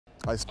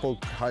I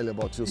spoke highly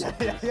about you.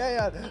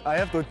 Yeah. I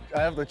have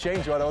to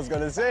change what I was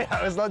going to say.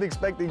 I was not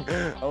expecting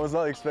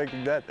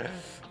that.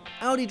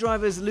 Audi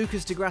drivers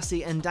Lucas de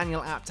Grassi and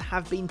Daniel Abt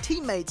have been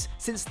teammates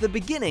since the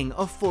beginning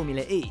of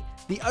Formula E,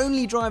 the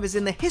only drivers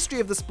in the history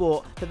of the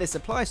sport that this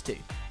applies to.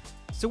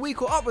 So we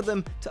caught up with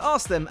them to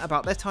ask them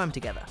about their time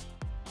together.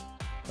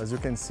 As you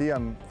can see,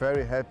 I'm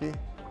very happy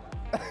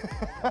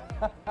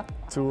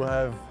to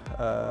have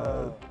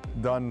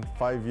done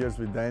 5 years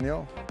with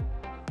Daniel.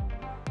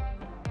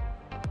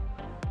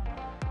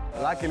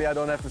 Luckily, I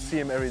don't have to see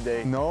him every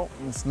day. No,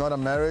 it's not a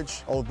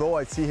marriage, although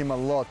I see him a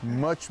lot,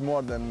 much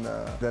more than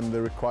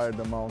the required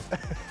amount.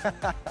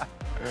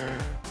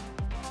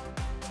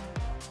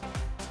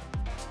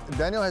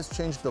 Daniel has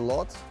changed a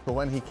lot. So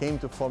when he came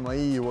to Formula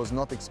E, he was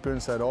not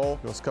experienced at all.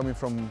 He was coming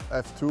from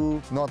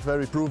F2, not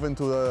very proven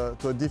to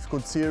a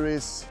difficult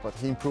series, but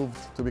he improved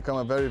to become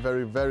a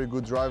very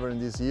good driver in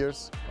these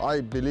years. I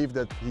believe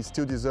that he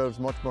still deserves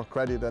much more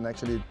credit than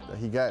actually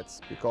he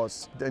gets,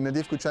 because in a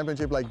difficult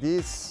championship like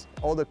this,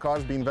 all the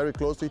cars being very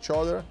close to each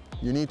other,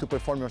 you need to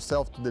perform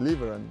yourself to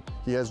deliver, and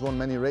he has won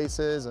many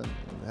races and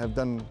have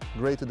done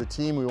great to the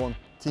team. We won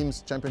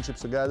teams championships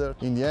together.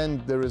 In the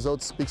end, the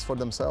results speaks for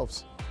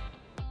themselves.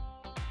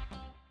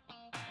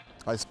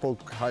 I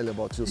spoke highly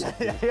about you.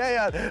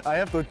 Yeah. I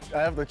have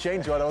to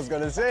change what I was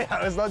going to say.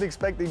 I was not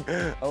expecting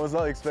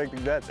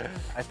that.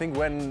 I think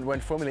when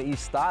Formula E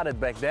started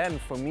back then,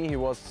 for me he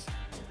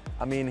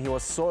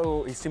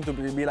seemed to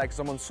be like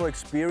someone so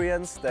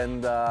experienced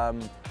and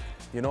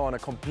you know, on a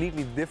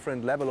completely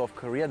different level of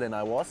career than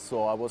I was.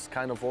 So I was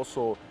kind of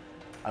also,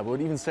 I would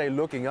even say,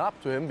 looking up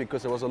to him,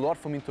 because there was a lot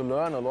for me to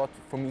learn, a lot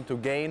for me to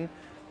gain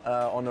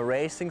on a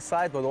racing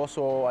side, but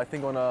also I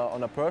think on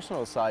a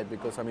personal side,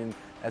 because I mean,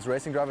 as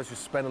racing drivers, you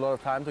spend a lot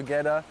of time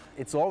together.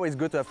 It's always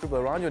good to have people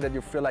around you that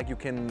you feel like you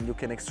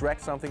can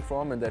extract something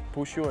from and that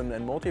push you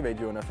and motivate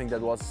you. And I think that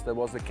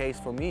was the case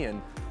for me.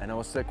 And I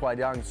was still quite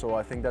young, so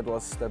I think that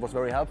was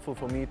very helpful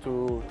for me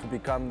to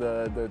become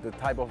the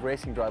type of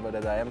racing driver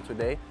that I am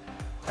today.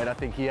 And I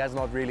think he has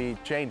not really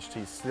changed.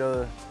 He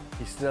still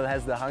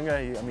has the hunger.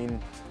 I mean,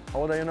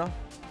 how old are you now?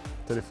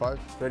 35.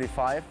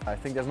 35. I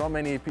think there's not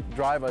many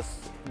drivers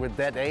with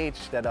that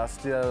age that are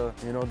still,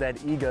 you know, that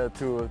eager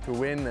to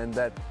win, and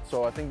that.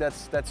 So I think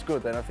that's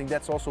good, and I think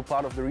that's also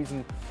part of the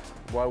reason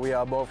why we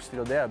are both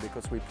still there,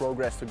 because we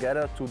progress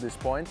together to this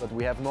point, but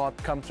we have not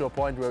come to a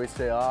point where we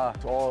say,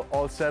 it's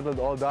all settled,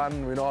 all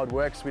done, we know how it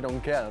works, we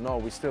don't care. No,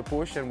 we still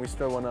push and we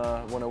still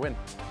wanna win.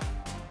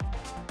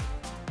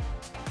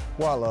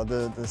 Well,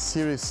 the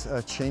series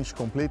changed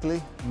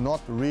completely.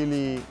 Not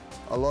really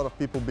a lot of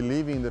people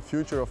believing in the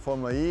future of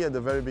Formula E at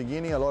the very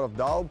beginning. A lot of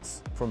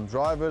doubts from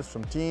drivers,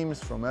 from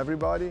teams, from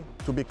everybody.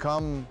 To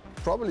become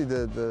probably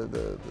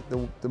the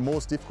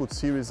most difficult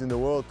series in the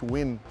world to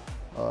win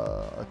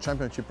a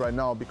championship right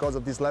now, because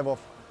of this level of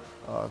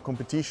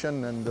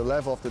competition and the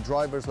level of the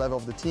drivers, level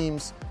of the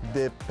teams.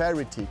 The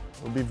parity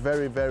will be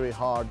very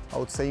hard. I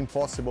would say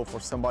impossible for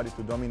somebody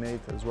to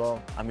dominate as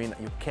well. I mean,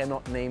 you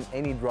cannot name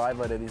any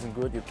driver that isn't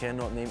good. You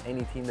cannot name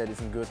any team that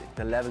isn't good.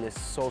 The level is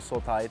so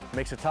tight.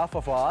 Makes it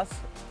tougher for us,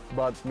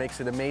 but makes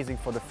it amazing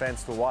for the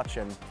fans to watch,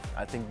 and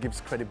I think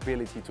gives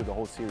credibility to the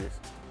whole series.